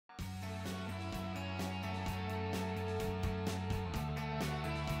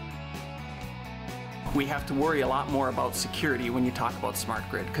We have to worry a lot more about security when you talk about smart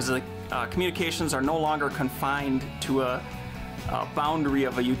grid, because the communications are no longer confined to a boundary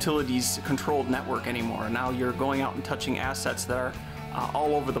of a utilities controlled network anymore. Now you're going out and touching assets that are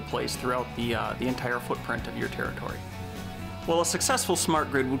all over the place throughout the entire footprint of your territory. Well, a successful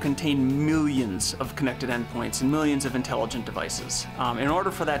smart grid would contain millions of connected endpoints and millions of intelligent devices. In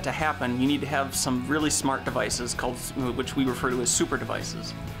order for that to happen, you need to have some really smart devices, which we refer to as super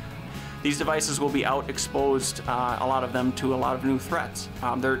devices. These devices will be out exposed, a lot of them, to a lot of new threats.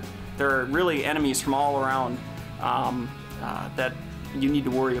 There are really enemies from all around that you need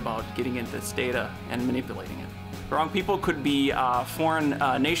to worry about getting into this data and manipulating it. The wrong people could be foreign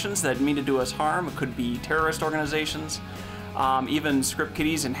nations that mean to do us harm. It could be terrorist organizations, even script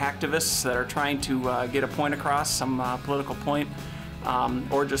kiddies and hacktivists that are trying to get a point across, some political point,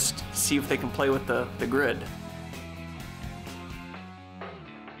 or just see if they can play with the grid.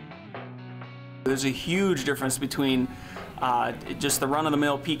 There's a huge difference between just the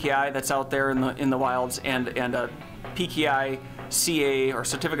run-of-the-mill PKI that's out there in the wilds and a PKI CA or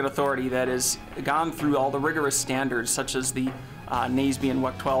certificate authority that has gone through all the rigorous standards, such as the NASB and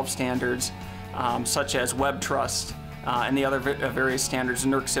WEC 12 standards, such as Web Trust and the other various standards,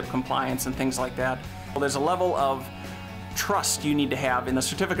 NERC-CIP compliance and things like that. Well, there's a level of trust you need to have in the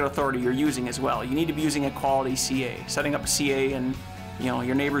certificate authority you're using as well. You need to be using a quality CA. Setting up a CA in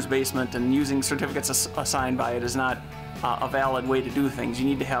your neighbor's basement and using certificates assigned by it is not a valid way to do things. You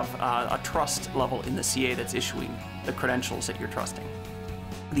need to have a trust level in the CA that's issuing the credentials that you're trusting.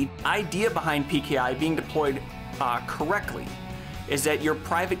 The idea behind PKI being deployed correctly is that your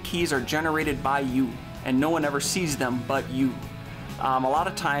private keys are generated by you and no one ever sees them but you. A lot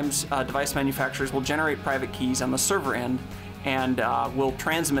of times device manufacturers will generate private keys on the server end and will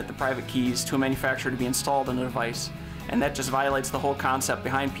transmit the private keys to a manufacturer to be installed in the device, and that just violates the whole concept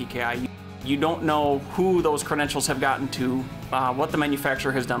behind PKI. You don't know who those credentials have gotten to, what the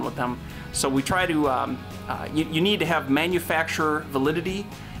manufacturer has done with them. So we try to, you need to have manufacturer validity,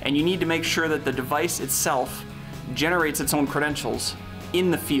 and you need to make sure that the device itself generates its own credentials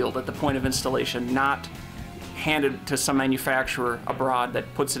in the field at the point of installation, not handed to some manufacturer abroad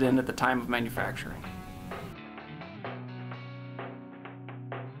that puts it in at the time of manufacturing.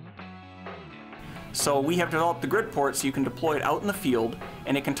 So we have developed the grid port so you can deploy it out in the field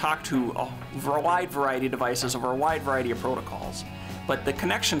and it can talk to a wide variety of devices over a wide variety of protocols. But the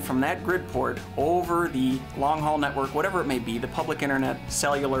connection from that grid port over the long haul network, whatever it may be, the public internet,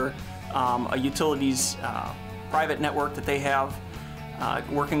 cellular, a utilities private network that they have,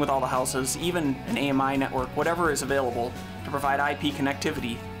 working with all the houses, even an AMI network, whatever is available to provide IP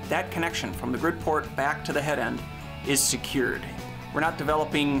connectivity, that connection from the grid port back to the head end is secured. We're not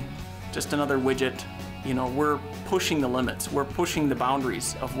developing just another widget. We're pushing the limits. We're pushing the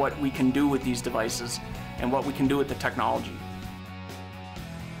boundaries of what we can do with these devices and what we can do with the technology.